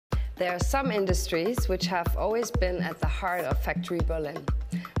There are some industries which have always been at the heart of Factory Berlin.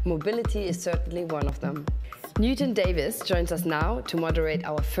 Mobility is certainly one of them. Newton Davis joins us now to moderate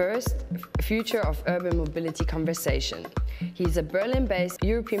our first Future of Urban Mobility conversation. He's a Berlin-based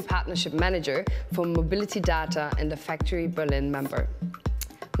European Partnership Manager for Mobility Data and a Factory Berlin member.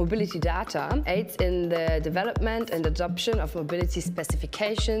 Mobility Data aids in the development and adoption of mobility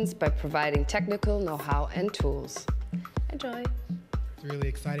specifications by providing technical know-how and tools. Enjoy. It's really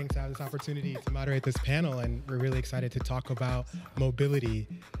exciting to have this opportunity to moderate this panel, and we're really excited to talk about mobility.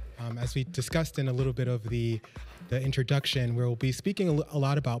 As we discussed in a little bit of the introduction, we'll be speaking a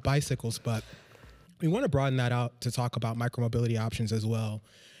lot about bicycles, but we want to broaden that out to talk about micromobility options as well.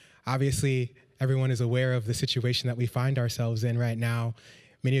 Obviously, everyone is aware of the situation that we find ourselves in right now.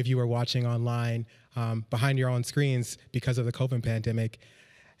 Many of you are watching online behind your own screens because of the COVID pandemic.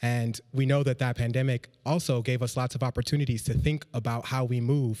 And we know that that pandemic also gave us lots of opportunities to think about how we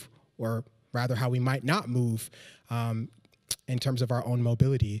move, or rather how we might not move in terms of our own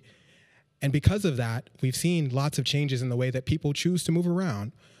mobility. And because of that, we've seen lots of changes in the way that people choose to move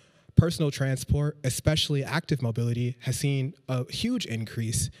around. Personal transport, especially active mobility, has seen a huge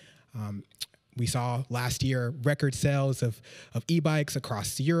increase. We saw last year record sales of e-bikes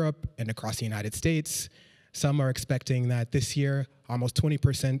across Europe and across the United States. Some are expecting that this year, almost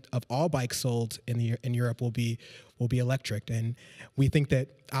 20% of all bikes sold in Europe will be electric. And we think that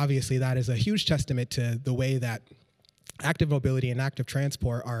obviously that is a huge testament to the way that active mobility and active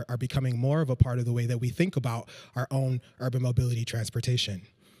transport are becoming more of a part of the way that we think about our own urban mobility transportation.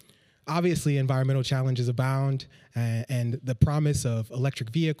 Obviously, environmental challenges abound, and the promise of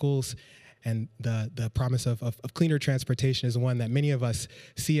electric vehicles and the promise of cleaner transportation is one that many of us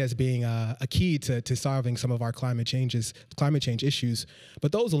see as being a key to solving some of our climate change issues.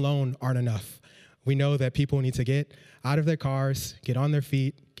 But those alone aren't enough. We know that people need to get out of their cars, get on their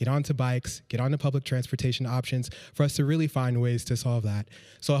feet, get onto bikes, get onto public transportation options for us to really find ways to solve that.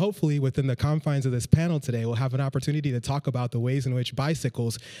 So hopefully within the confines of this panel today, we'll have an opportunity to talk about the ways in which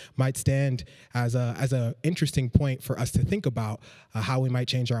bicycles might stand as a interesting point for us to think about how we might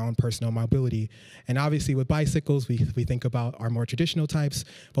change our own personal mobility. And obviously with bicycles, we think about our more traditional types,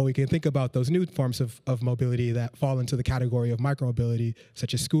 but we can think about those new forms of mobility that fall into the category of micromobility,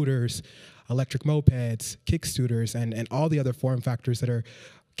 such as scooters, electric mopeds, kick scooters, and all the other form factors that are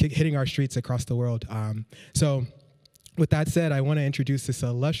hitting our streets across the world. So with that said, I want to introduce this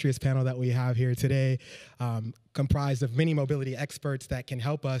illustrious panel that we have here today, comprised of many mobility experts that can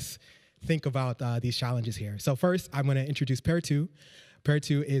help us think about these challenges here. So first, I'm going to introduce Pertu.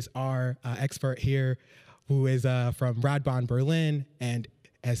 Pertu is our expert here, who is from Radbahn Berlin and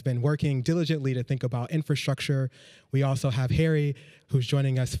has been working diligently to think about infrastructure. We also have Harry, who's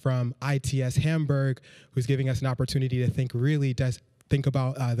joining us from ITS Hamburg, who's giving us an opportunity to think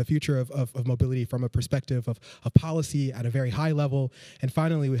about the future of mobility from a perspective of policy at a very high level. And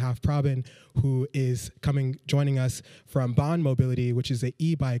finally, we have Prabin, who is joining us from Bahn Mobility, which is an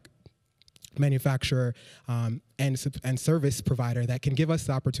e-bike manufacturer and service provider that can give us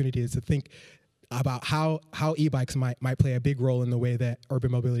the opportunity to think about how e-bikes might play a big role in the way that urban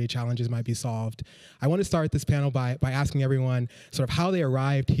mobility challenges might be solved. I want to start this panel by asking everyone sort of how they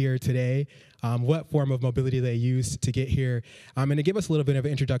arrived here today, what form of mobility they used to get here, and to give us a little bit of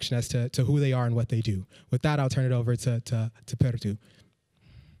an introduction as to who they are and what they do. With that, I'll turn it over to Pertu.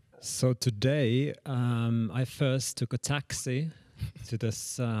 So today, I first took a taxi to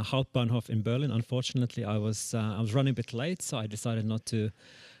this Hauptbahnhof in Berlin. Unfortunately, I was running a bit late, so I decided not to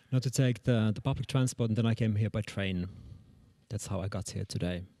take the public transport, and then I came here by train. That's how I got here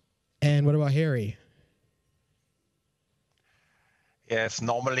today. And what about Harry? Yes,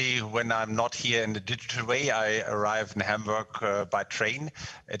 normally when I'm not here in the digital way, I arrive in Hamburg by train.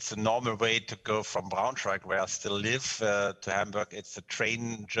 It's a normal way to go from Braunschweig, where I still live, to Hamburg. It's a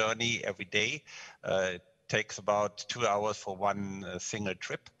train journey every day. It takes about 2 hours for one single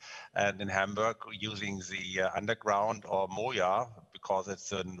trip. And in Hamburg, using the underground or Moja, because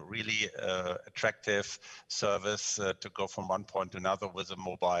it's a really attractive service to go from one point to another with an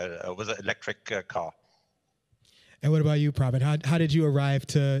electric car. And what about you, Prabin? How did you arrive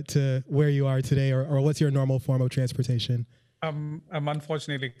to where you are today, or what's your normal form of transportation? I'm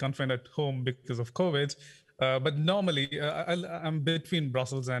unfortunately confined at home because of COVID, but normally I'm between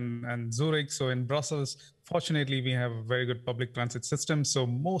Brussels and Zurich. So in Brussels, fortunately, we have a very good public transit system. So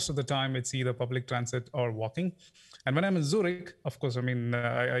most of the time it's either public transit or walking. And when I'm in Zurich, of course,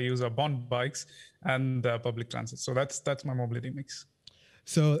 I use Bahn bikes and public transit. So that's my mobility mix.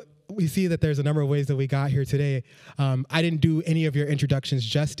 So we see that there's a number of ways that we got here today. I didn't do any of your introductions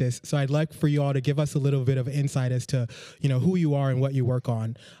justice, so I'd like for you all to give us a little bit of insight as to, who you are and what you work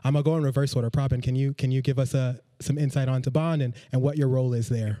on. I'm gonna go in reverse order. Prabin, can you give us some insight onto Bond and what your role is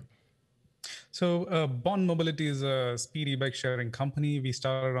there? So Bond Mobility is a speedy bike sharing company. We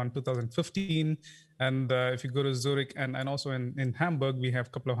started around 2015. And if you go to Zurich and also in Hamburg, we have a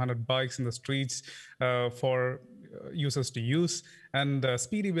couple of hundred bikes in the streets for users to use. And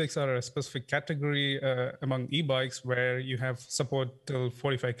speedy bikes are a specific category among e-bikes where you have support till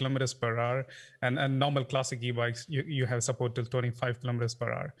 45 kilometers per hour. And normal classic e-bikes, you have support till 25 kilometers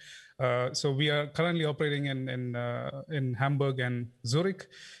per hour. So we are currently operating in Hamburg and Zurich.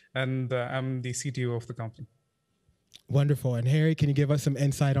 And I'm the CTO of the company. Wonderful. And Harry, can you give us some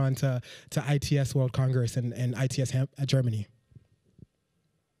insight on to ITS World Congress and ITS Germany?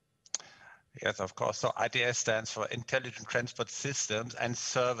 Yes, of course. So ITS stands for Intelligent Transport Systems and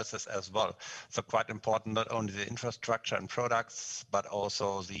Services as well. So quite important, not only the infrastructure and products, but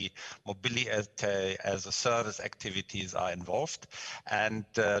also the mobility as a service activities are involved. And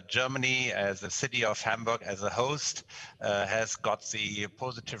Germany, as a city of Hamburg, as a host, has got the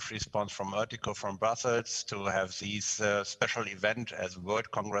positive response from Ertico, from Brussels, to have these special event as World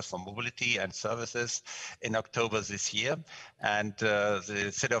Congress for Mobility and Services in October this year. And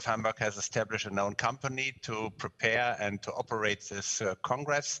the city of Hamburg has established a known company to prepare and to operate this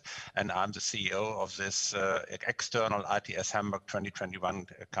Congress. And I'm the CEO of this external ITS Hamburg 2021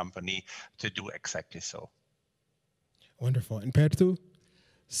 company to do exactly so. Wonderful. And Pertu?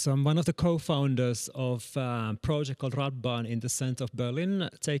 So I'm one of the co-founders of a project called Radbahn in the center of Berlin,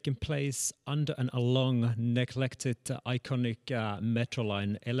 taking place under and along neglected iconic metro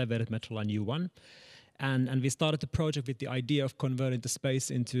line, elevated metro line U1. And we started the project with the idea of converting the space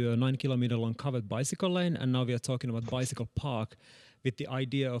into a 9-kilometer long covered bicycle lane. And now we are talking about bicycle park with the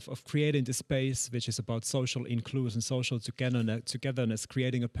idea of creating the space, which is about social inclusion, social togetherness,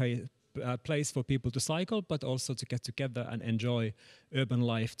 creating a place for people to cycle, but also to get together and enjoy urban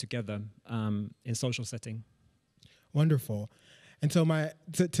life together in social setting. Wonderful. And so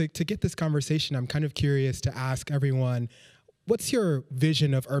to get this conversation, I'm kind of curious to ask everyone, what's your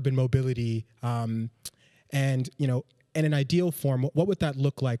vision of urban mobility? And, in an ideal form, what would that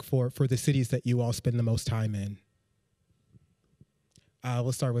look like for the cities that you all spend the most time in?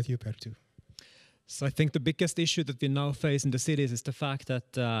 We'll start with you, Pertu. So I think the biggest issue that we now face in the cities is the fact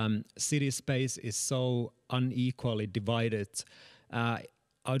that city space is so unequally divided.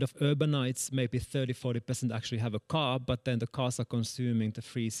 Out of urbanites, maybe 30–40% actually have a car, but then the cars are consuming the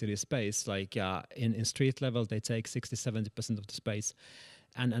free city space. Like in street level, they take 60–70% of the space.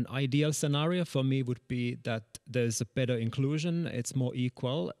 And an ideal scenario for me would be that there's a better inclusion, it's more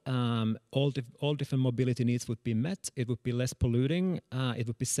equal, all different mobility needs would be met, it would be less polluting, it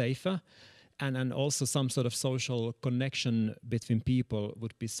would be safer. And also some sort of social connection between people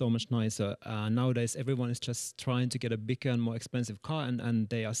would be so much nicer. Nowadays, everyone is just trying to get a bigger and more expensive car, and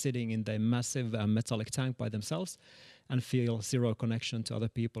they are sitting in their massive metallic tank by themselves and feel zero connection to other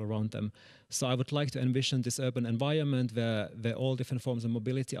people around them. So I would like to envision this urban environment where all different forms of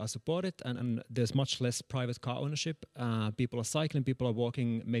mobility are supported, and there's much less private car ownership. People are cycling, people are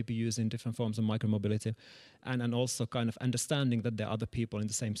walking, maybe using different forms of micromobility, and also kind of understanding that there are other people in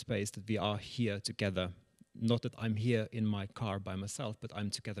the same space, that we are here together. Not that I'm here in my car by myself, but I'm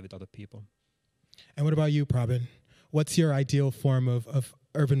together with other people. And what about you, Prabin? What's your ideal form of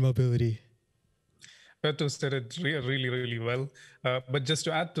urban mobility? Pertu said it really, really well. But just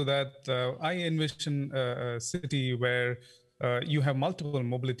to add to that, I envision a city where you have multiple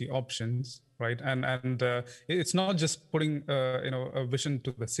mobility options, right? And it's not just putting a vision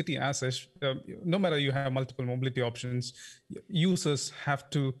to the city as such. No matter you have multiple mobility options, users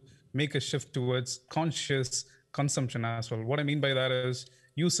have to make a shift towards conscious consumption as well. What I mean by that is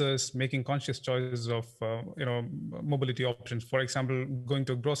users making conscious choices of mobility options. For example, going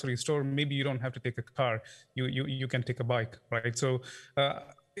to a grocery store, maybe you don't have to take a car, you can take a bike, right? So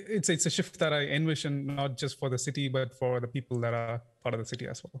it's a shift that I envision, not just for the city, but for the people that are part of the city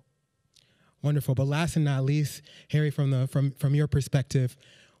as well. Wonderful. But last and not least, Harry, from your perspective,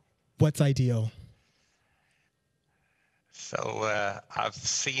 what's ideal? So I've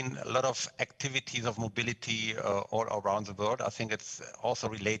seen a lot of activities of mobility all around the world. I think it's also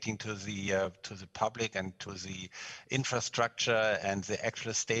relating to the public and to the infrastructure and the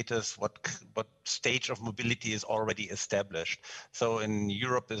actual status, what stage of mobility is already established. So in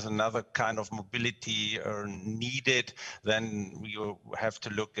Europe is another kind of mobility needed. Then you have to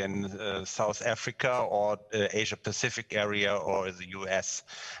look in South Africa or Asia Pacific area or the US.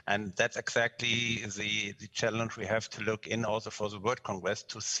 And that's exactly the challenge we have to look look in also for the World Congress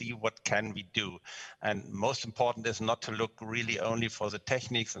to see what can we do. And most important is not to look really only for the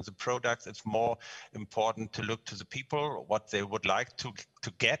techniques and the products. It's more important to look to the people, what they would like to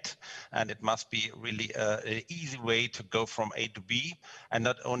get. And it must be really an easy way to go from A to B, and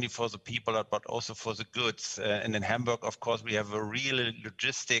not only for the people, but also for the goods. And in Hamburg, of course, we have a really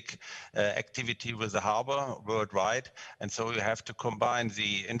logistic activity with the harbor worldwide. And so you have to combine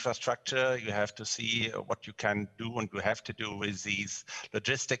the infrastructure, you have to see what you can do and you have to do with these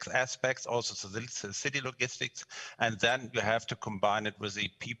logistics aspects, also the city logistics. And then you have to combine it with the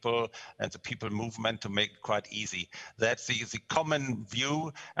people and the people movement to make it quite easy. That's the common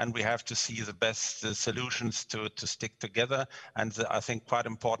view, and we have to see the best solutions to stick together. And I think quite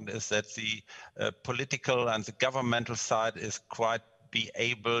important is that the political and the governmental side is quite be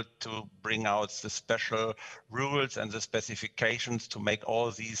able to bring out the special rules and the specifications to make all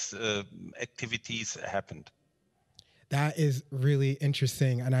these activities happen. That is really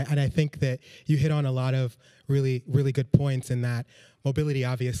interesting, and I think that you hit on a lot of really good points in that mobility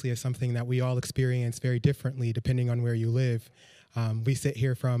obviously is something that we all experience very differently depending on where you live. We sit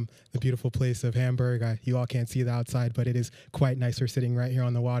here from the beautiful place of Hamburg. You all can't see the outside, but it is quite nice. We're sitting right here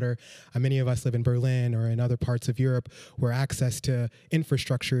on the water. Many of us live in Berlin or in other parts of Europe where access to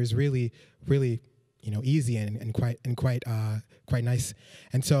infrastructure is really easy and quite nice.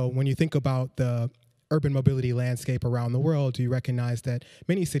 And so when you think about the urban mobility landscape around the world, do you recognize that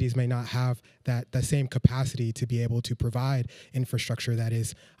many cities may not have that same capacity to be able to provide infrastructure that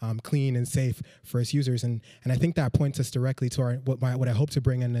is clean and safe for its users? And I think that points us directly to what I hope to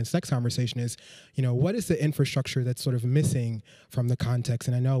bring in this next conversation is, what is the infrastructure that's sort of missing from the context?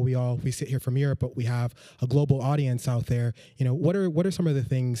 And I know we sit here from Europe, but we have a global audience out there. What are some of the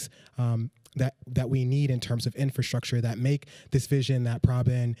things that we need in terms of infrastructure that make this vision that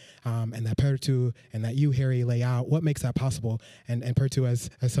Prabin and that Perttu and that you, Harry, lay out? What makes that possible? And Perttu, as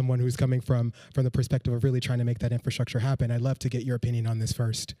someone who's coming from the perspective of really trying to make that infrastructure happen, I'd love to get your opinion on this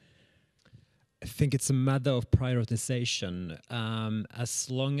first. I think it's a matter of prioritization.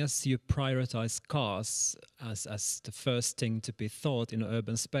 As long as you prioritize cars as the first thing to be thought in an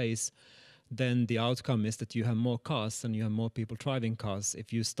urban space, then the outcome is that you have more cars and you have more people driving cars.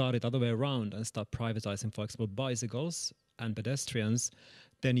 If you start it the other way around and start privatizing, for example, bicycles and pedestrians,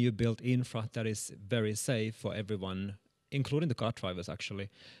 then you build infra that is very safe for everyone, including the car drivers, actually.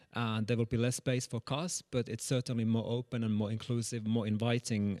 There will be less space for cars, but it's certainly more open and more inclusive, more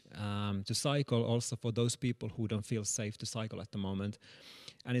inviting to cycle, also for those people who don't feel safe to cycle at the moment.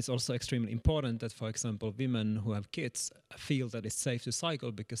 And it's also extremely important that, for example, women who have kids feel that it's safe to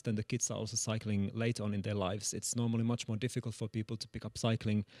cycle, because then the kids are also cycling later on in their lives. It's normally much more difficult for people to pick up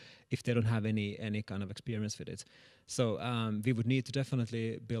cycling if they don't have any kind of experience with it. So we would need to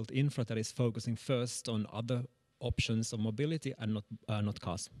definitely build infra that is focusing first on other options of mobility and not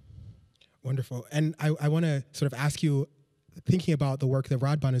cars. Wonderful. And I want to sort of ask you, thinking about the work that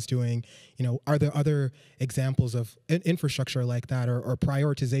Radbahn is doing, are there other examples of infrastructure like that, or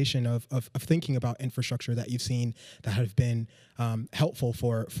prioritization of thinking about infrastructure that you've seen that have been helpful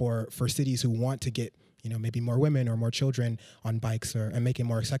for cities who want to get maybe more women or more children on bikes and make it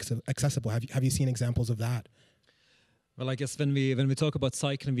more accessible? Have you seen examples of that? Well, I guess when we talk about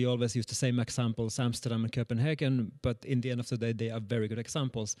cycling, we always use the same examples, Amsterdam and Copenhagen, but in the end of the day, they are very good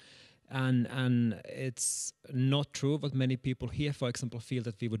examples. And it's not true what many people here, for example, feel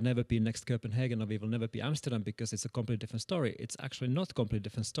that we would never be next Copenhagen or we will never be Amsterdam because it's a completely different story. It's actually not a completely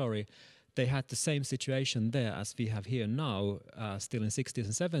different story. They had the same situation there as we have here now, still in 60s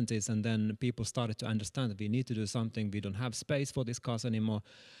and 70s, and then people started to understand that we need to do something. We don't have space for these cars anymore.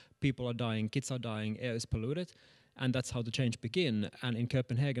 People are dying, kids are dying, air is polluted. And that's how the change began. And in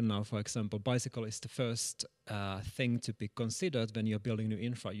Copenhagen now, for example, bicycle is the first thing to be considered when you're building new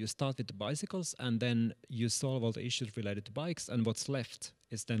infra. You start with the bicycles and then you solve all the issues related to bikes, and what's left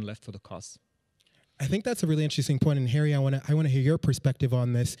is then left for the cars. I think that's a really interesting point. And Harry, I want to hear your perspective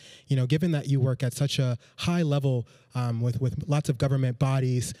on this. Given that you work at such a high level with lots of government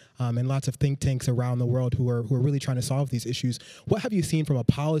bodies and lots of think tanks around the world who are really trying to solve these issues, what have you seen from a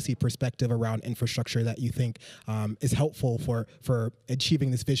policy perspective around infrastructure that you think is helpful for achieving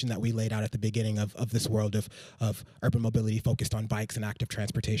this vision that we laid out at the beginning of this world of urban mobility focused on bikes and active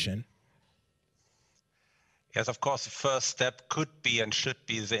transportation? Yes, of course, the first step could be and should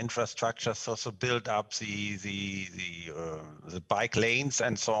be the infrastructure, so build up the bike lanes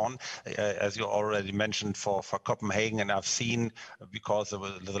and so on, as you already mentioned for Copenhagen. And I've seen, because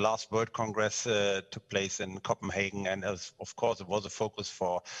the last World Congress took place in Copenhagen, and of course it was a focus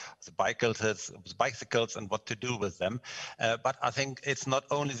for the bicycles and what to do with them. But I think it's not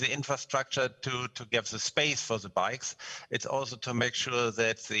only the infrastructure to give the space for the bikes, it's also to make sure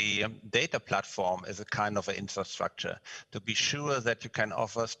that the data platform is a kind of infrastructure, to be sure that you can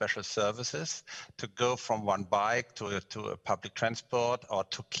offer special services, to go from one bike to a public transport, or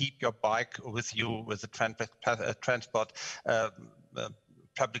to keep your bike with you with the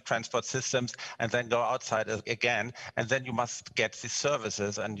public transport systems, and then go outside again. And then you must get the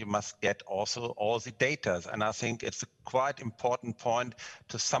services, and you must get also all the data. And I think it's a quite important point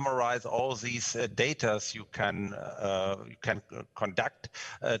to summarize all these data you can conduct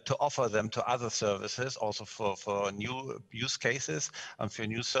to offer them to other services, also for new use cases and for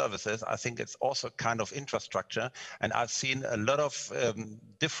new services. I think it's also kind of infrastructure. And I've seen a lot of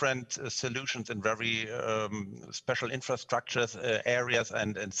different solutions in very special infrastructures areas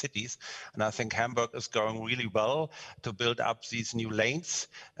and cities. And I think Hamburg is going really well to build up these new lanes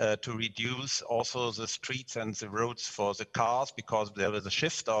to reduce also the streets and the roads for the cars, because there is a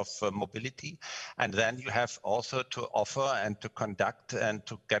shift of mobility. And then you have also to offer and to conduct and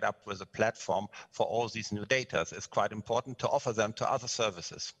to get up with a platform for all these new data. It's quite important to offer them to other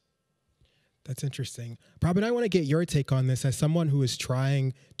services. That's interesting. Prabin, I want to get your take on this as someone who is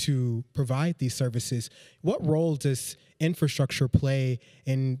trying to provide these services. What role does infrastructure play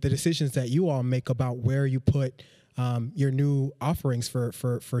in the decisions that you all make about where you put your new offerings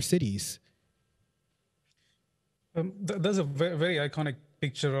for cities? There's a very iconic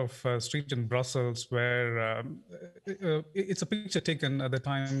picture of a street in Brussels where it's a picture taken at the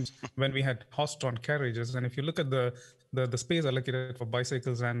times when we had horse-drawn carriages. And if you look at the space allocated for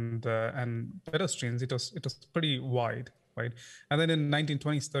bicycles and pedestrians, it was pretty wide, right? And then in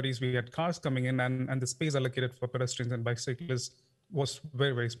 1920s, 30s, we had cars coming in, and the space allocated for pedestrians and bicyclists was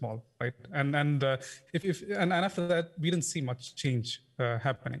very, very small, right? And after that, we didn't see much change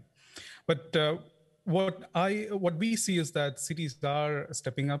happening. But what we see is that cities are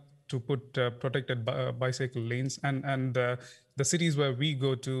stepping up to put protected bicycle lanes, and the cities where we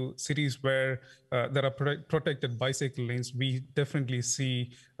go to, cities where there are protected bicycle lanes, we definitely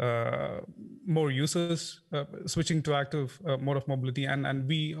see more users switching to active mode of mobility, and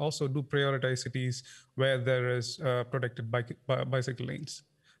we also do prioritize cities where there is protected bicycle lanes.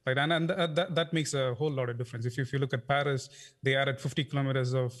 Right, and that makes a whole lot of difference. If you look at Paris, they added 50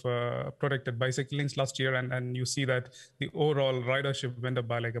 kilometers of protected bicycle lanes last year, and you see that the overall ridership went up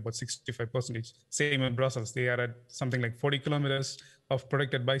by like about 65%. Same in Brussels, they added something like 40 kilometers of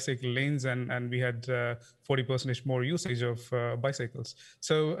protected bicycle lanes, and we had 40% more usage of bicycles.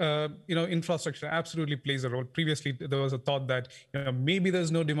 So, infrastructure absolutely plays a role. Previously, there was a thought that maybe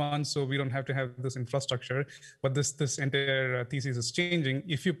there's no demand, so we don't have to have this infrastructure. But this entire thesis is changing.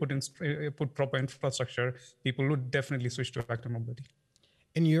 If you put proper infrastructure, people would definitely switch to active mobility.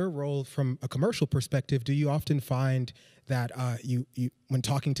 In your role from a commercial perspective, do you often find that you when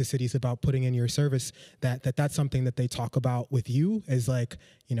talking to cities about putting in your service, that's something that they talk about with you? Is like,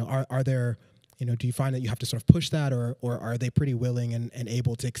 are there, do you find that you have to sort of push that, or are they pretty willing and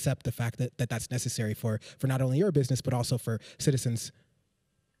able to accept the fact that that's necessary for not only your business, but also for citizens?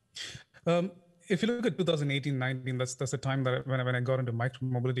 If you look at 2018-19, that's the time that when I got into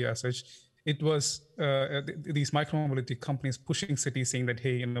micromobility as such. It was these micromobility companies pushing cities, saying that,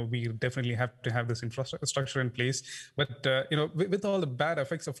 hey, we definitely have to have this infrastructure in place. But with all the bad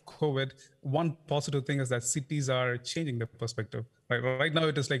effects of COVID, one positive thing is that cities are changing their perspective. Right now,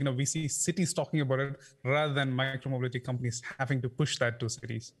 it is like we see cities talking about it rather than micromobility companies having to push that to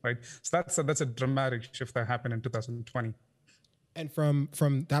cities. Right, so that's a dramatic shift that happened in 2020. And from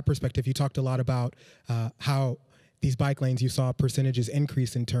that perspective, you talked a lot about how these bike lanes, you saw percentages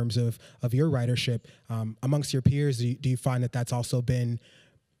increase in terms of your ridership. Amongst your peers, do you find that that's also been,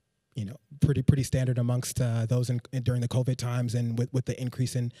 pretty standard amongst those during the COVID times, and with the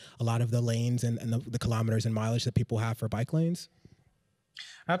increase in a lot of the lanes and the kilometers and mileage that people have for bike lanes?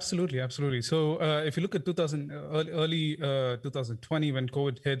 Absolutely. So if you look at early 2020, when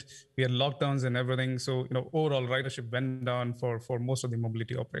COVID hit, we had lockdowns and everything. So overall ridership went down for most of the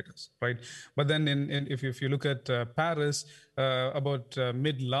mobility operators, right? But then if you look at Paris, about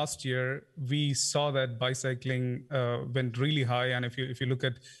mid last year, we saw that bicycling went really high. And if you look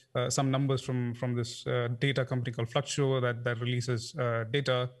at some numbers from this data company called Fluxo that releases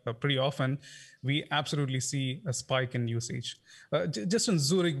data pretty often, we absolutely see a spike in usage. Just in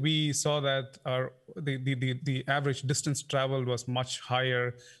Zurich, we saw that the average distance traveled was much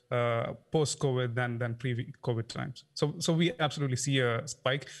higher post-COVID than pre-COVID times. So we absolutely see a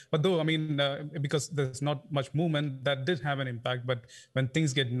spike. But though, I mean, because there's not much movement, that did have an impact. But when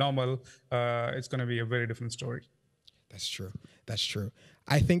things get normal, it's going to be a very different story. That's true. That's true.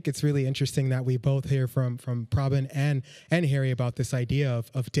 I think it's really interesting that we both hear from Prabin and Harry about this idea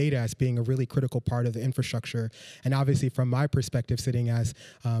of data as being a really critical part of the infrastructure. And obviously, from my perspective, sitting as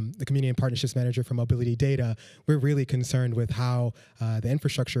the Community and Partnerships Manager for Mobility Data, we're really concerned with how the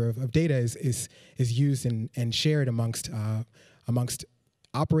infrastructure of data is used and shared amongst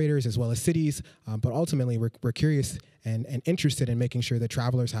operators as well as cities, but ultimately we're curious and interested in making sure that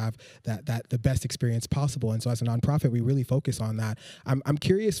travelers have that the best experience possible. And so as a nonprofit, we really focus on that. I'm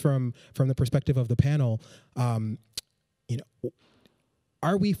curious from the perspective of the panel,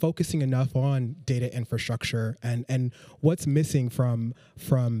 are we focusing enough on data infrastructure, and what's missing from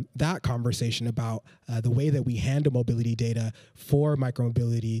that conversation about the way that we handle mobility data for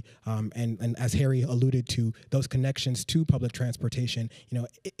micromobility, and as Harry alluded to, those connections to public transportation?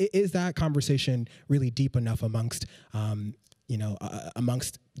 Is that conversation really deep enough amongst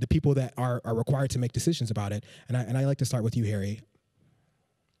amongst the people that are required to make decisions about it? And I like to start with you, Harry.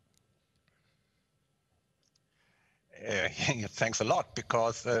 Thanks a lot,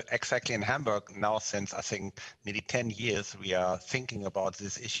 because exactly in Hamburg now, since I think nearly 10 years, we are thinking about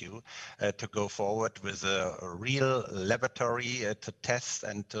this issue to go forward with a real laboratory to test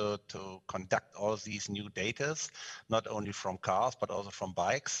and to conduct all these new data, not only from cars, but also from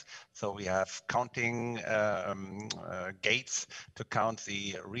bikes. So we have counting gates to count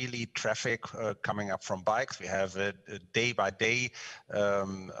the really traffic coming up from bikes. We have a day-by-day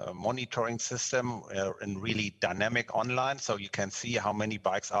monitoring system and really dynamic online, so you can see how many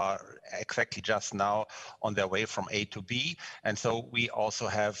bikes are exactly just now on their way from A to B. And so we also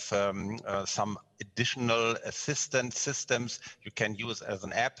have some additional assistance systems you can use as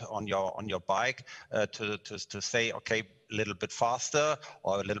an app on your bike to say, okay, a little bit faster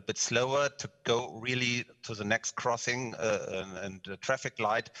or a little bit slower to go really to the next crossing and the traffic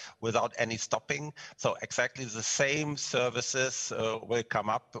light without any stopping. So exactly the same services will come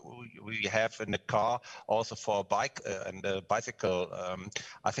up. We have in the car also for a bike and a bicycle.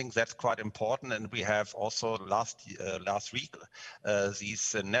 I think that's quite important. And we have also last week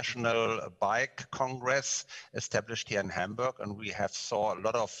this National Bike Congress established here in Hamburg, and we have saw a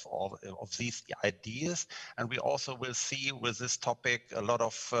lot of these ideas. And we also will see with this topic a lot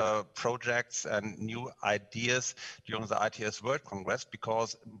of projects and new ideas during the ITS World Congress,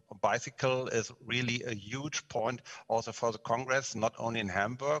 because bicycle is really a huge point also for the Congress, not only in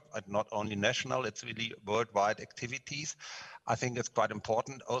Hamburg, and not only national, it's really worldwide activities. I think it's quite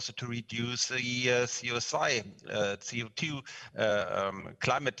important also to reduce the CO2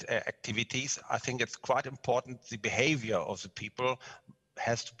 climate activities. I think it's quite important the behavior of the people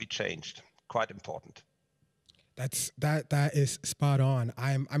has to be changed. Quite important. That is spot on.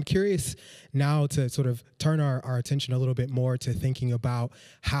 I'm curious now to sort of turn our attention a little bit more to thinking about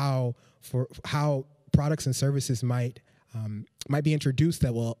how products and services might be introduced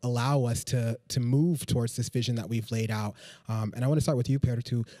that will allow us to move towards this vision that we've laid out. And I want to start with you, Peter,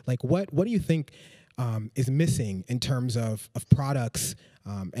 too. Like, what do you think is missing in terms of products?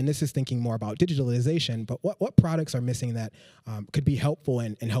 And this is thinking more about digitalization, but what products are missing that could be helpful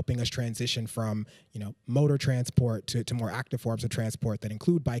in helping us transition from motor transport to more active forms of transport that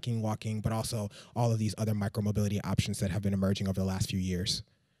include biking, walking, but also all of these other micromobility options that have been emerging over the last few years?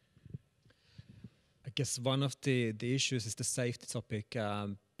 I guess one of the issues is the safety topic.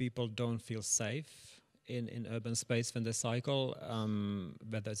 People don't feel safe in urban space when they cycle,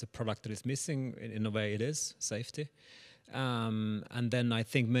 whether it's a product that is missing. In a way it is safety. And then I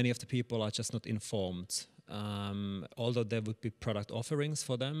think many of the people are just not informed. Although there would be product offerings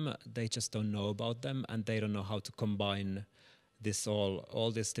for them, they just don't know about them, and they don't know how to combine this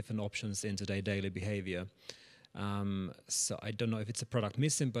all these different options into their daily behavior. So I don't know if it's a product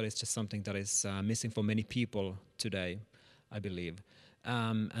missing, but it's just something that is missing for many people today, I believe.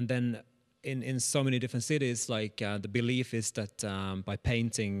 And then in so many different cities, like the belief is that by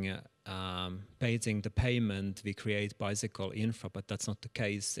painting the pavement, we create bicycle infra, but that's not the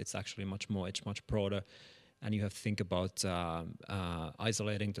case. It's actually much broader, and you have to think about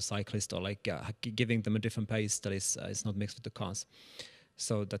isolating the cyclist, or like giving them a different pace that is not mixed with the cars.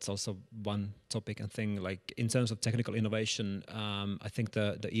 So that's also one topic and thing. Like in terms of technical innovation, I think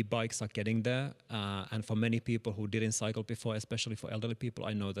the e-bikes are getting there, and for many people who didn't cycle before, especially for elderly people,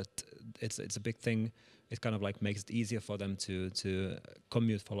 I know that it's a big thing. It kind of like makes it easier for them to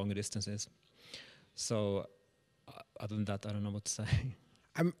commute for longer distances. So other than that, I don't know what to say.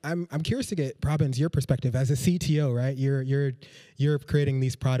 I'm curious to get Prabin's your perspective as a CTO, right? You're creating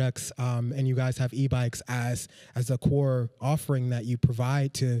these products, and you guys have e-bikes as a core offering that you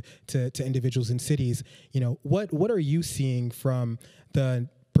provide to individuals in cities. You know, what are you seeing from the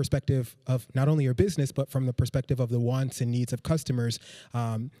perspective of not only your business, but from the perspective of the wants and needs of customers,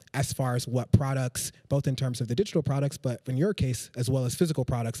 as far as what products, both in terms of the digital products, but in your case, as well as physical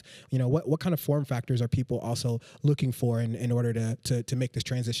products, you know, what kind of form factors are people also looking for in order to make this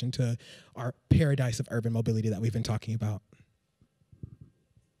transition to our paradise of urban mobility that we've been talking about?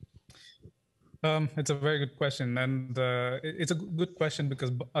 It's a very good question, and it's a good question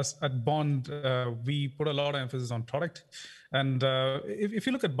because us at Bond, we put a lot of emphasis on product. And if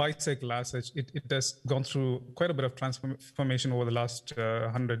you look at bicycle as such, it has gone through quite a bit of transformation over the last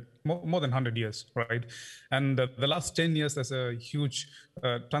more than 100 years, right? And the last 10 years, there's a huge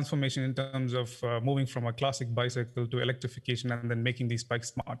transformation in terms of moving from a classic bicycle to electrification and then making these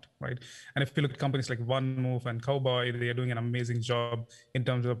bikes smart, right? And if you look at companies like One Move and Cowboy, they are doing an amazing job in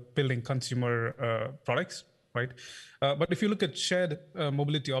terms of building consumer products, right? But if you look at shared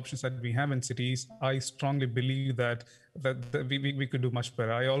mobility options that we have in cities, I strongly believe that we could do much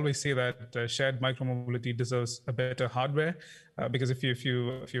better. I always say that shared micromobility deserves a better hardware, because if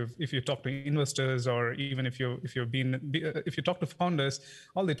you talk to investors, or even if you talk to founders,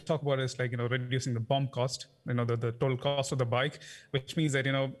 all they talk about is, like, reducing the BOM cost, the total cost of the bike, which means that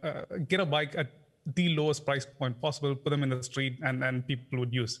get a bike at the lowest price point possible, put them in the street, and people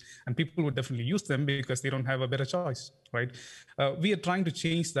would use. And people would definitely use them because they don't have a better choice, right? We are trying to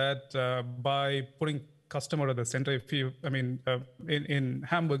change that by putting customer at the center. In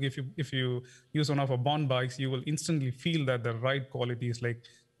Hamburg, if you use one of our Bond bikes, you will instantly feel that the ride quality is like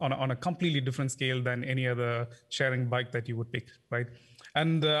on a completely different scale than any other sharing bike that you would pick, right?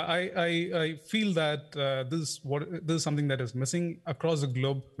 And I feel that this is something that is missing across the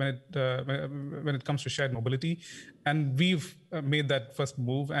globe when it comes to shared mobility, and we've made that first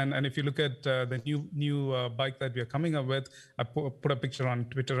move. And if you look at the new bike that we are coming up with, I put a picture on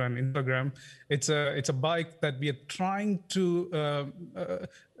Twitter and Instagram. It's a bike that we are trying to.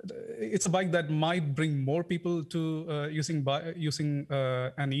 It's a bike that might bring more people to using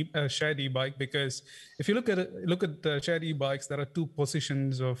a shared e-bike, because if you look at shared e-bikes, there are two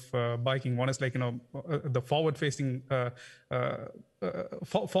positions of biking. One is like the forward-facing,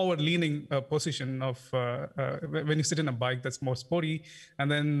 forward-leaning position of when you sit in a bike that's more sporty, and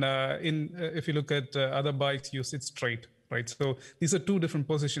then if you look at other bikes, you sit straight, right? So these are two different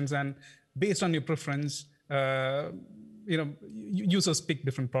positions, and based on your preference, users pick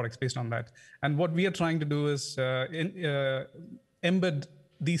different products based on that. And what we are trying to do is embed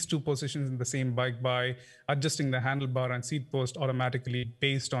these two positions in the same bike by adjusting the handlebar and seat post automatically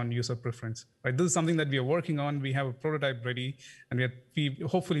based on user preference. Right? This is something that we are working on. We have a prototype ready, and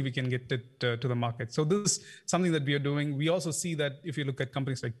hopefully we can get it to the market. So this is something that we are doing. We also see that if you look at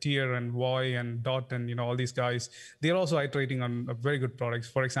companies like Tier and Voi and Dot and all these guys, they're also iterating on very good products.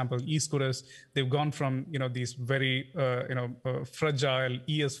 For example, e-scooters, they've gone from these very fragile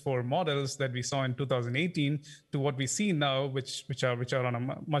ES4 models that we saw in 2018 to what we see now, which are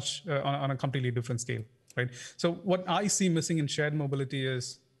on a completely different scale. Right. So what I see missing in shared mobility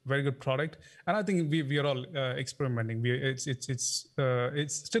is very good product, and I think we are all experimenting. It's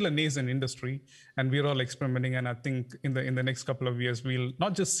still a nascent industry, and we are all experimenting. And I think in the next couple of years, we'll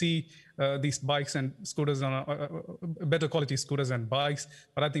not just see these bikes and scooters on better quality scooters and bikes,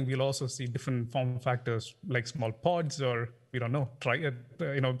 but I think we'll also see different form factors like small pods, or we don't know,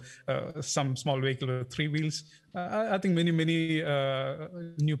 some small vehicle with 3 wheels. I think many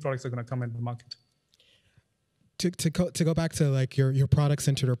new products are going to come into the market. To go back to like your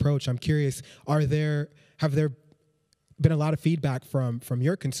product-centered approach, I'm curious, have there been a lot of feedback from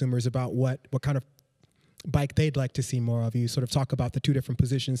your consumers about what kind of bike they'd like to see more of? You sort of talk about the two different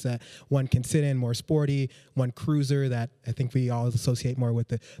positions that one can sit in, more sporty, one cruiser that I think we all associate more with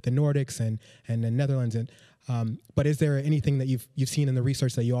the Nordics and the Netherlands. And but is there anything that you've seen in the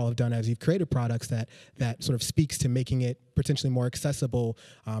research that you all have done as you've created products that sort of speaks to making it potentially more accessible,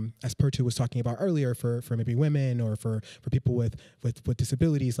 as Pertu was talking about earlier, for maybe women or for people with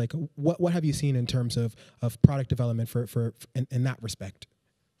disabilities? Like what have you seen in terms of product development in that respect?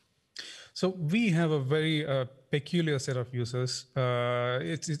 So we have a very peculiar set of users.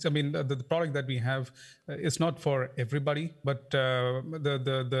 I mean, the product that we have is not for everybody, but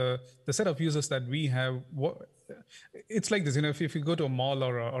the set of users that we have, it's like this. You know, if you go to a mall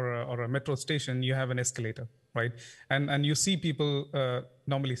or a metro station, you have an escalator, right? And you see people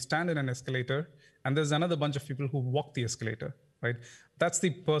normally stand in an escalator, and there's another bunch of people who walk the escalator, right? That's the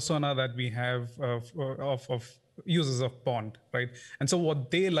persona that we have of users of Bond, right? And so what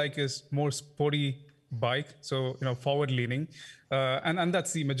they like is more sporty bike, so forward leaning, and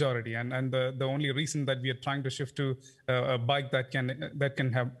that's the majority. And the only reason that we are trying to shift to a bike that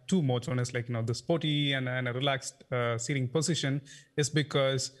can have two modes, one is like the sporty and a relaxed seating position, is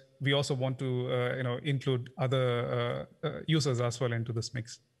because we also want to include other users as well into this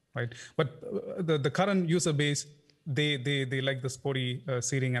mix, right? But the current user base, they like the sporty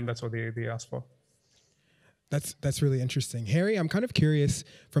seating, and that's what they ask for. That's really interesting. Harry, I'm kind of curious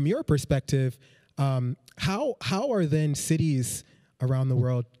from your perspective, how are then cities around the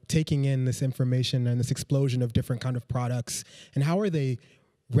world taking in this information and this explosion of different kind of products, and how are they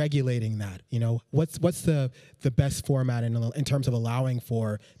regulating that? What's the best format in terms of allowing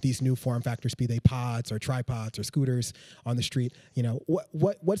for these new form factors, be they pods or tripods or scooters on the street?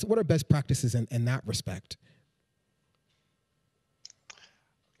 What are best practices in that respect?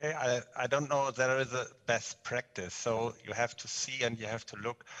 I don't know if there is a best practice. So you have to see and you have to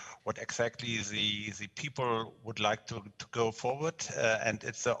look what exactly the people would like to go forward. And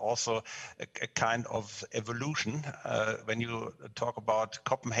it's also a kind of evolution. When you talk about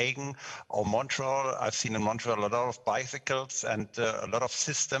Copenhagen or Montreal, I've seen in Montreal a lot of bicycles and a lot of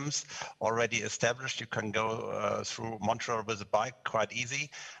systems already established. You can go through Montreal with a bike quite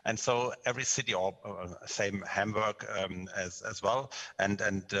easy. And so every city, or same Hamburg as well, and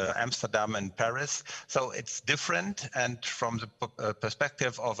Amsterdam and Paris. So it's different. And from the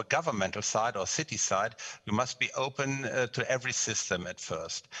perspective of a governmental side or city side, you must be open to every system at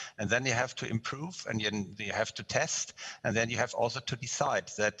first. And then you have to improve, and you have to test. And then you have also to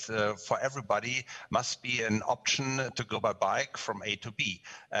decide that for everybody must be an option to go by bike from A to B.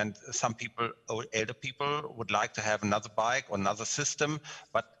 And some people, elder people, would like to have another bike or another system,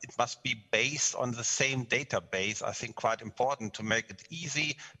 but it must be based on the same database. I think quite important to make it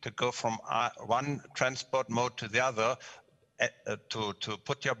easy to go from one transport mode to the other, to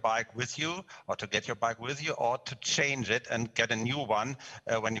put your bike with you, or to get your bike with you, or to change it and get a new one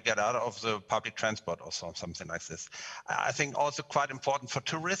when you get out of the public transport or something like this. I think also quite important for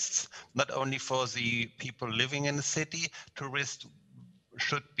tourists, not only for the people living in the city. Tourists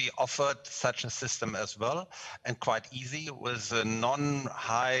should be offered such a system as well, and quite easy, with a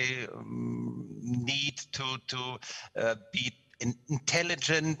non-high need to be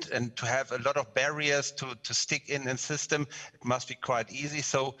intelligent and to have a lot of barriers to stick in a system. It must be quite easy.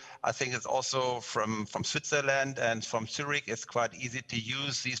 So I think it's also from Switzerland and from Zurich, it's quite easy to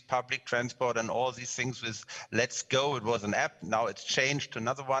use these public transport and all these things with Let's Go. It was an app, now it's changed to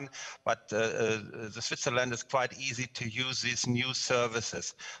another one, but the Switzerland is quite easy to use these new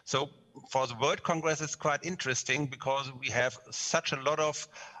services. So for the World Congress, it's quite interesting because we have such a lot of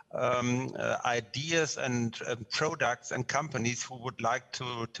ideas and products and companies who would like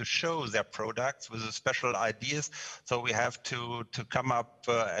to show their products with special ideas. So we have to come up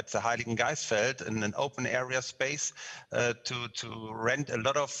at the Heiligen Geistfeld in an open area space to rent a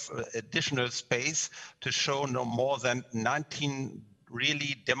lot of additional space to show no more than 19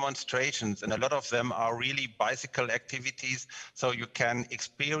 really demonstrations, and a lot of them are really bicycle activities, so you can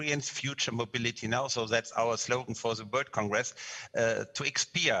experience future mobility now. So that's our slogan for the World Congress, to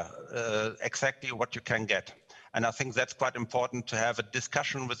experience exactly what you can get. And I think that's quite important, to have a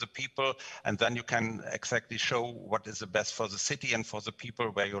discussion with the people, and then you can exactly show what is the best for the city and for the people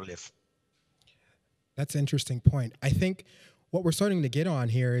where you live. That's an interesting point. I think what we're starting to get on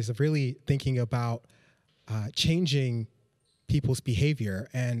here is really thinking about changing people's behavior,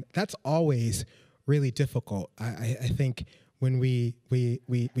 and that's always really difficult. I think when we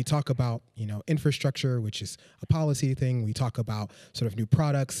talk about infrastructure, which is a policy thing, we talk about sort of new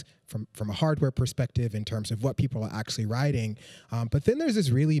products from a hardware perspective in terms of what people are actually riding, but then there's this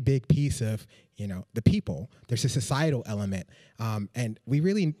really big piece of the people. There's a societal element, and we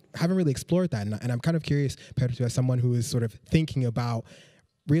really haven't really explored that. And I'm kind of curious, Pedro, as someone who is sort of thinking about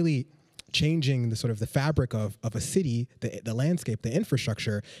really changing the sort of the fabric of a city, the landscape, the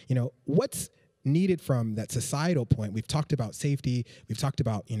infrastructure, what's needed from that societal point? We've talked about safety, we've talked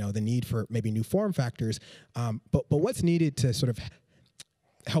about, the need for maybe new form factors, but what's needed to sort of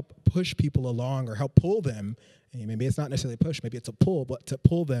help push people along, or help pull them, maybe it's not necessarily push, maybe it's a pull, but to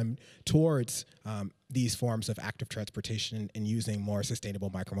pull them towards these forms of active transportation and using more sustainable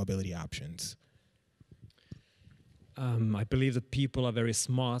micromobility options? I believe that people are very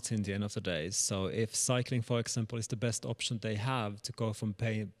smart in the end of the day. So if cycling, for example, is the best option they have to go from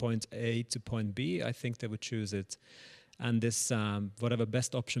point A to point B, I think they would choose it. And this, whatever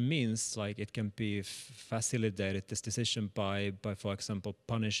best option means, like it can be facilitated, this decision by, for example,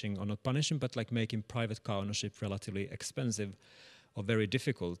 punishing, or not punishing, but like making private car ownership relatively expensive or very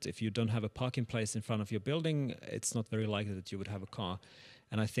difficult. If you don't have a parking place in front of your building, it's not very likely that you would have a car.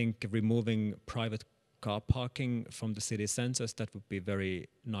 And I think removing private car parking from the city centers, that would be a very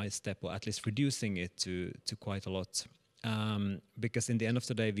nice step, or at least reducing it to quite a lot. Because in the end of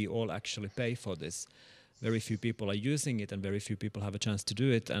the day, we all actually pay for this. Very few people are using it, and very few people have a chance to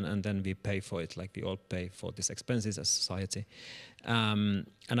do it, and then we pay for it, like we all pay for these expenses as society. And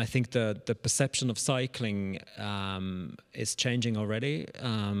I think the perception of cycling is changing already,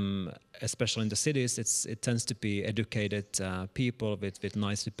 especially in the cities. It tends to be educated people with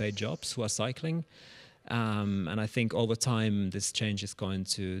nicely paid jobs who are cycling. And I think over time this change is going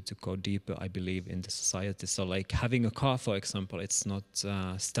to go deeper, I believe, in the society. So like having a car, for example, it's not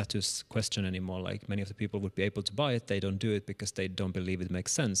a status question anymore. Like many of the people would be able to buy it, they don't do it because they don't believe it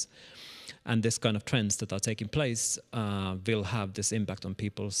makes sense. And this kind of trends that are taking place will have this impact on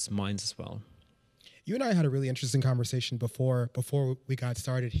people's minds as well. You and I had a really interesting conversation before we got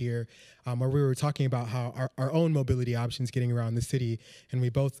started here, where we were talking about how our own mobility options getting around the city, and we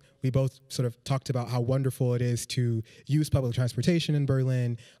both sort of talked about how wonderful it is to use public transportation in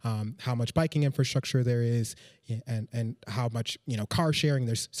Berlin, how much biking infrastructure there is, and how much car sharing.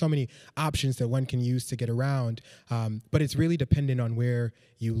 There's so many options that one can use to get around, but it's really dependent on where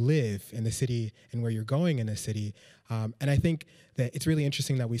you live in the city and where you're going in the city. And I think that it's really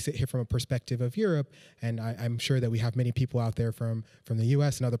interesting that we sit here from a perspective of Europe, and I'm sure that we have many people out there from the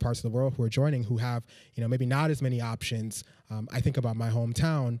U.S. and other parts of the world who are joining who have maybe not as many options. I think about my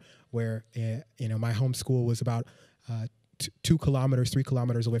hometown, where my home school was about 3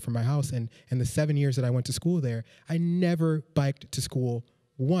 kilometers away from my house, and in the 7 years that I went to school there, I never biked to school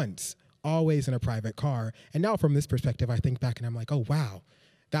once, always in a private car. And now from this perspective, I think back and I'm like, oh wow,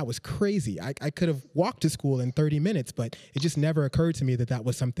 that was crazy. I could have walked to school in 30 minutes, but it just never occurred to me that that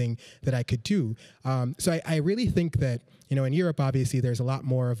was something that I could do. So I really think that, in Europe, obviously, there's a lot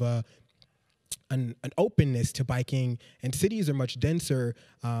more of an openness to biking, and cities are much denser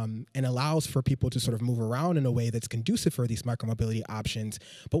and allows for people to sort of move around in a way that's conducive for these micromobility options.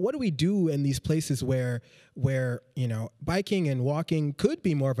 But what do we do in these places where biking and walking could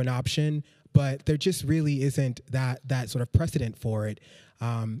be more of an option, but there just really isn't that sort of precedent for it?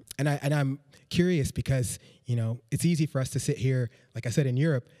 And I'm curious because, it's easy for us to sit here, like I said, in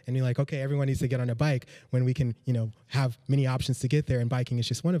Europe and be like, okay, everyone needs to get on a bike when we can, have many options to get there, and biking is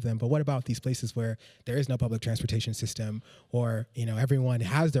just one of them. But what about these places where there is no public transportation system, or, everyone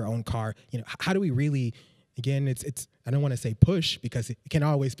has their own car? How do we really, again, it's I don't want to say push because it can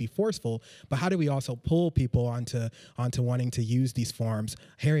always be forceful, but how do we also pull people onto wanting to use these forms?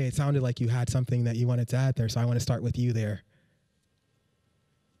 Harry, it sounded like you had something that you wanted to add there, so I want to start with you there.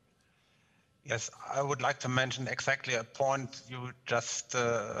 Yes, I would like to mention exactly a point you just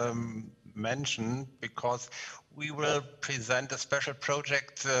mentioned, because we will present a special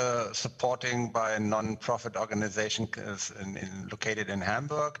project supporting by a non-profit organization located in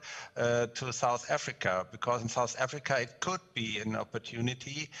Hamburg to South Africa, because in South Africa it could be an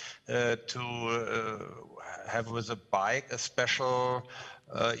opportunity to have with a bike a special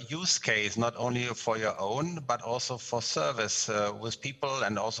use case, not only for your own, but also for service with people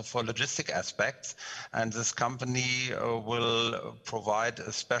and also for logistic aspects. And this company will provide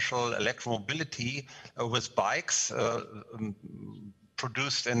a special electromobility with bikes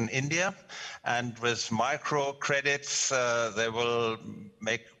produced in India, and with micro credits they will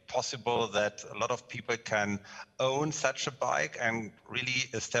make possible that a lot of people can own such a bike and really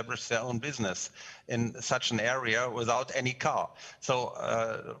establish their own business in such an area without any car.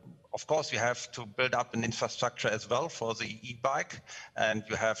 So of course, you have to build up an infrastructure as well for the e-bike, and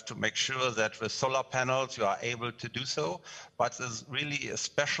you have to make sure that with solar panels you are able to do so. But there's really a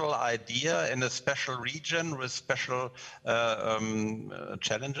special idea in a special region with special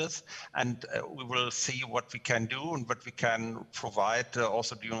challenges, and we will see what we can do and what we can provide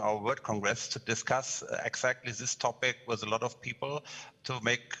also during our World Congress to discuss exactly this topic with a lot of people to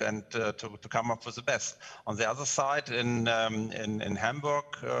make and to come up with the best. On the other side, in Hamburg,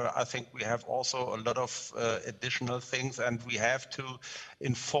 I think we have also a lot of additional things, and we have to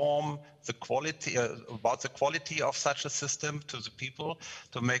inform the quality about the quality of such a system to the people,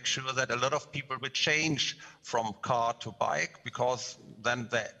 to make sure that a lot of people will change from car to bike, because then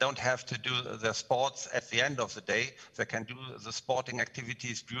they don't have to do their sports at the end of the day. They can do the sporting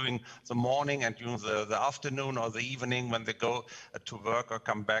activities during the morning and during the afternoon or the evening when they go to work or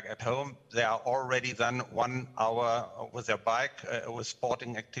come back at home. They are already then 1 hour with their bike with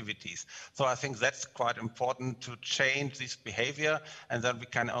sporting activities. So I think that's quite important to change this behavior, and then we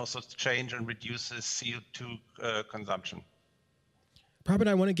can also change and reduce the CO2 consumption. Prabhat,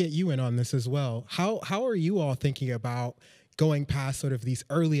 I want to get you in on this as well. How are you all thinking about going past sort of these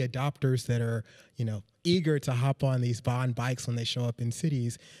early adopters that are, you know, eager to hop on these Bahn bikes when they show up in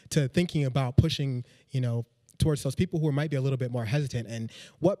cities, to thinking about pushing, you know, towards those people who might be a little bit more hesitant? And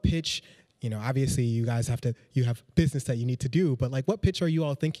what pitch, you know, obviously you guys you have business that you need to do, but like what pitch are you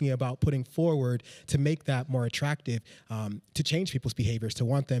all thinking about putting forward to make that more attractive, to change people's behaviors, to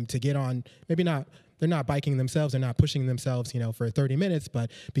want them to get on, maybe not, they're not biking themselves, they're not pushing themselves, you know, for 30 minutes,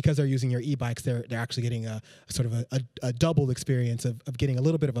 but because they're using your e-bikes, they're actually getting a sort of a double experience of getting a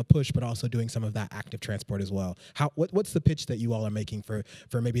little bit of a push, but also doing some of that active transport as well. What's the pitch that you all are making for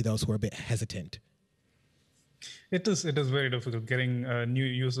maybe those who are a bit hesitant? It is very difficult getting new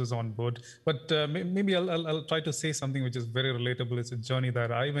users on board, but maybe I'll try to say something which is very relatable. It's a journey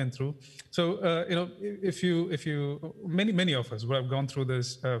that I went through. So you know, if you many of us would have gone through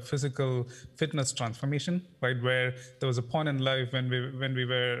this physical fitness transformation, right, where there was a point in life when we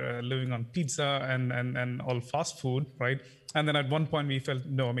were living on pizza and all fast food, right. And then at one point we felt,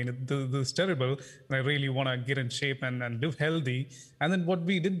 no, I mean, this is terrible, and I really want to get in shape and live healthy. And then what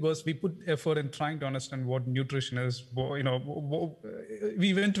we did was we put effort in trying to understand what nutrition is. You know,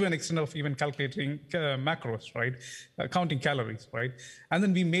 we went to an extent of even calculating macros, right, counting calories, right. And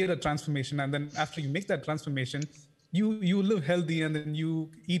then we made a transformation. And then after you make that transformation, you live healthy and then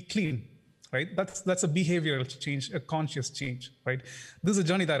you eat clean. Right, that's a behavioral change, a conscious change, right? This is a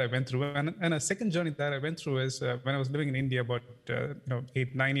journey that I went through, and a second journey that I went through is when I was living in India about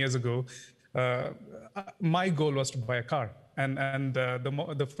 8-9 years ago. My goal was to buy a car, and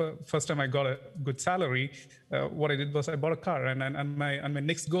the first time I got a good salary, what I did was I bought a car, and my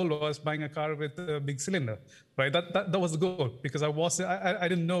next goal was buying a car with a big cylinder, right? That was the goal, because I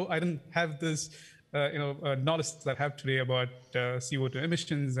didn't have this. Knowledge that I have today about CO2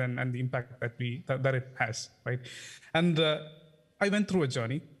 emissions and the impact that it has, right? And I went through a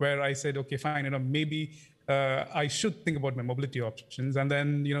journey where I said, okay, fine, maybe I should think about my mobility options, and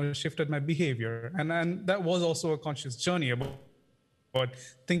then shifted my behavior, and that was also a conscious journey about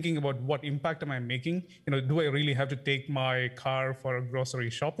thinking about what impact am I making? Do I really have to take my car for a grocery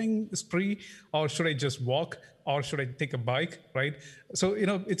shopping spree, or should I just walk, or should I take a bike, right? So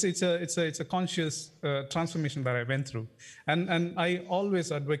it's a conscious transformation that I went through, and I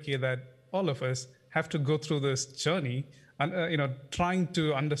always advocate that all of us have to go through this journey, and trying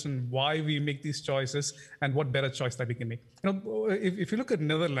to understand why we make these choices and what better choice that we can make. If you look at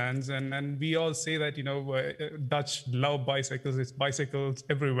Netherlands, and we all say that Dutch love bicycles, it's bicycles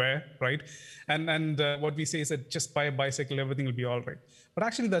everywhere, right? And what we say is that just buy a bicycle, everything will be all right. But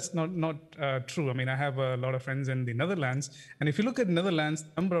actually, that's not true. I mean, I have a lot of friends in the Netherlands, and if you look at Netherlands,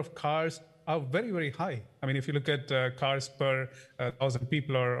 the number of cars are very, very high. I mean, if you look at cars per 1,000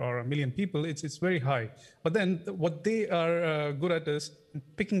 people or 1 million people, it's very high. But then what they are good at is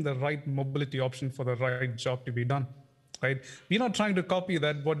picking the right mobility option for the right job to be done, right? We're not trying to copy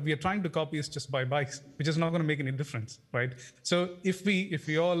that. What we are trying to copy is just buy bikes, which is not going to make any difference, right? So if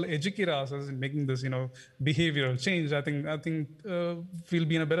we all educate ourselves in making this, behavioral change, I think we'll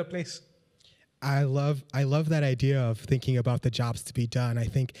be in a better place. I love that idea of thinking about the jobs to be done. I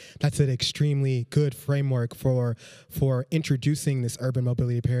think that's an extremely good framework for introducing this urban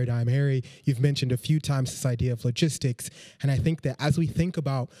mobility paradigm. Harry, you've mentioned a few times this idea of logistics, and I think that as we think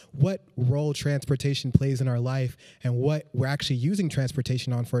about what role transportation plays in our life and what we're actually using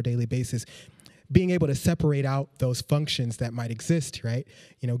transportation on for a daily basis, being able to separate out those functions that might exist, right?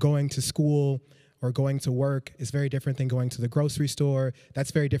 Going to school or going to work is very different than going to the grocery store. That's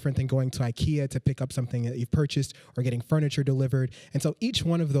very different than going to IKEA to pick up something that you've purchased or getting furniture delivered. And so each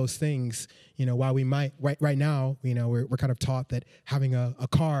one of those things, while we might, right now, we're kind of taught that having a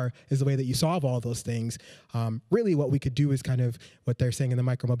car is the way that you solve all those things. Really what we could do is kind of what they're saying in the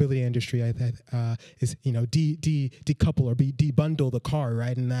micromobility industry is, decouple or debundle the car,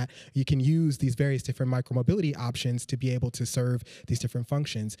 right? And that you can use these various different micromobility options to be able to serve these different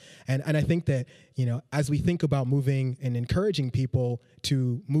functions. And I think that, as we think about moving and encouraging people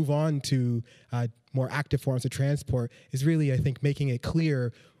to move on to more active forms of transport is really, I think, making it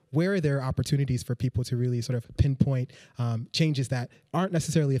clear where are there opportunities for people to really sort of pinpoint changes that aren't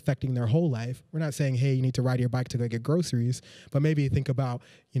necessarily affecting their whole life. We're not saying, hey, you need to ride your bike to go get groceries, but maybe think about,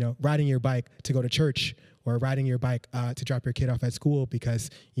 riding your bike to go to church, or riding your bike to drop your kid off at school because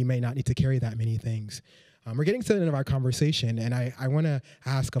you may not need to carry that many things. We're getting to the end of our conversation, and I want to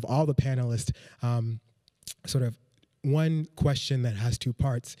ask of all the panelists sort of one question that has two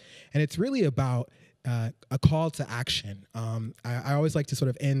parts, and it's really about a call to action. I always like to sort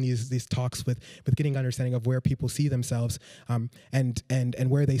of end these talks with getting understanding of where people see themselves and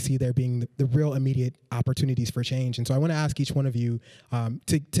where they see there being the real immediate opportunities for change. And so I want to ask each one of you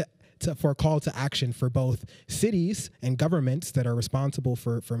for a call to action for both cities and governments that are responsible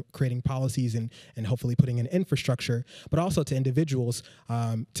for creating policies and hopefully putting in infrastructure, but also to individuals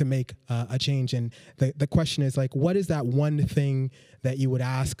to make a change. And the question is, like, what is that one thing that you would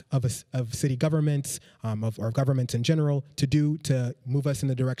ask of city governments, or governments in general, to do to move us in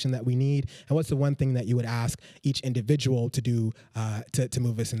the direction that we need? And what's the one thing that you would ask each individual to do to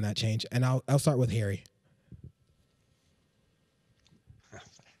move us in that change? And I'll start with Harry.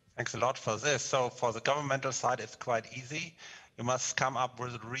 Thanks a lot for this. So for the governmental side, it's quite easy. You must come up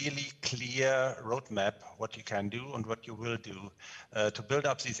with a really clear roadmap, what you can do and what you will do to build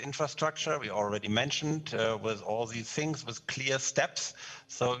up this infrastructure. We already mentioned with all these things with clear steps.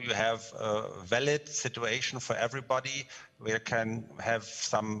 So you have a valid situation for everybody. We can have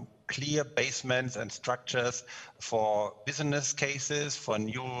some clear basements and structures for business cases, for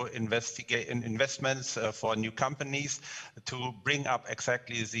new investments, for new companies, to bring up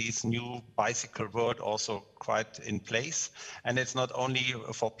exactly these new bicycle world also quite in place. And it's not only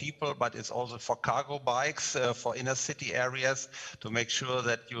for people, but it's also for cargo bikes, for inner city areas, to make sure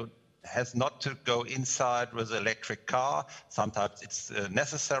that you has not to go inside with an electric car. Sometimes it's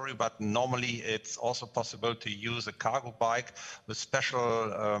necessary, but normally it's also possible to use a cargo bike with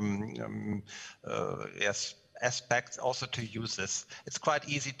special aspects also to use this. It's quite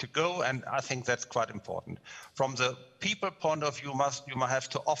easy to go, and I think that's quite important. From the people point of view, you must have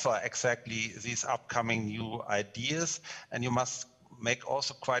to offer exactly these upcoming new ideas, and you must make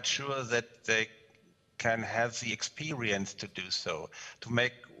also quite sure that they can have the experience to do so, to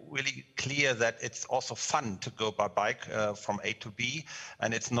make really clear that it's also fun to go by bike from A to B,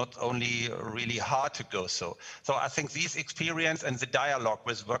 and it's not only really hard to go so. So I think these experience and the dialogue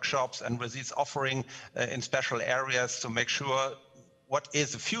with workshops and with these offering in special areas to make sure what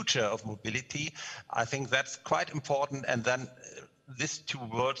is the future of mobility, I think that's quite important. And then these two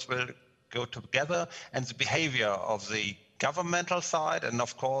words will go together, and the behavior of the governmental side and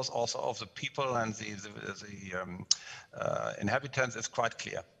of course also of the people and the inhabitants is quite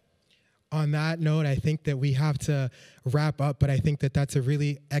clear. On that note, I think that we have to wrap up, but I think that that's a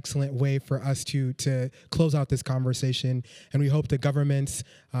really excellent way for us to close out this conversation. And we hope that governments,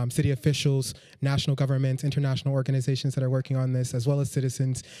 city officials, national governments, international organizations that are working on this, as well as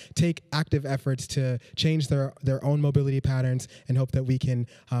citizens, take active efforts to change their own mobility patterns, and hope that we can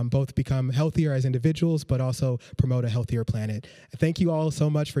both become healthier as individuals, but also promote a healthier planet. Thank you all so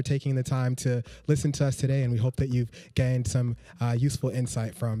much for taking the time to listen to us today, and we hope that you've gained some useful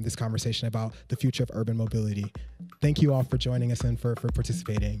insight from this conversation about the future of urban mobility. Thank you all for joining us and for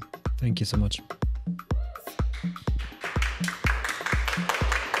participating. Thank you so much.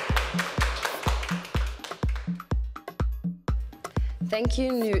 Thank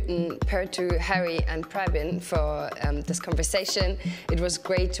you, Newton, Pertu, Harry, and Prabin for this conversation. It was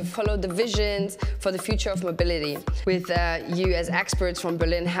great to follow the visions for the future of mobility with you as experts from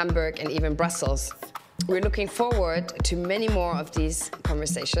Berlin, Hamburg, and even Brussels. We're looking forward to many more of these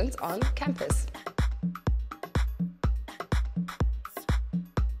conversations on campus.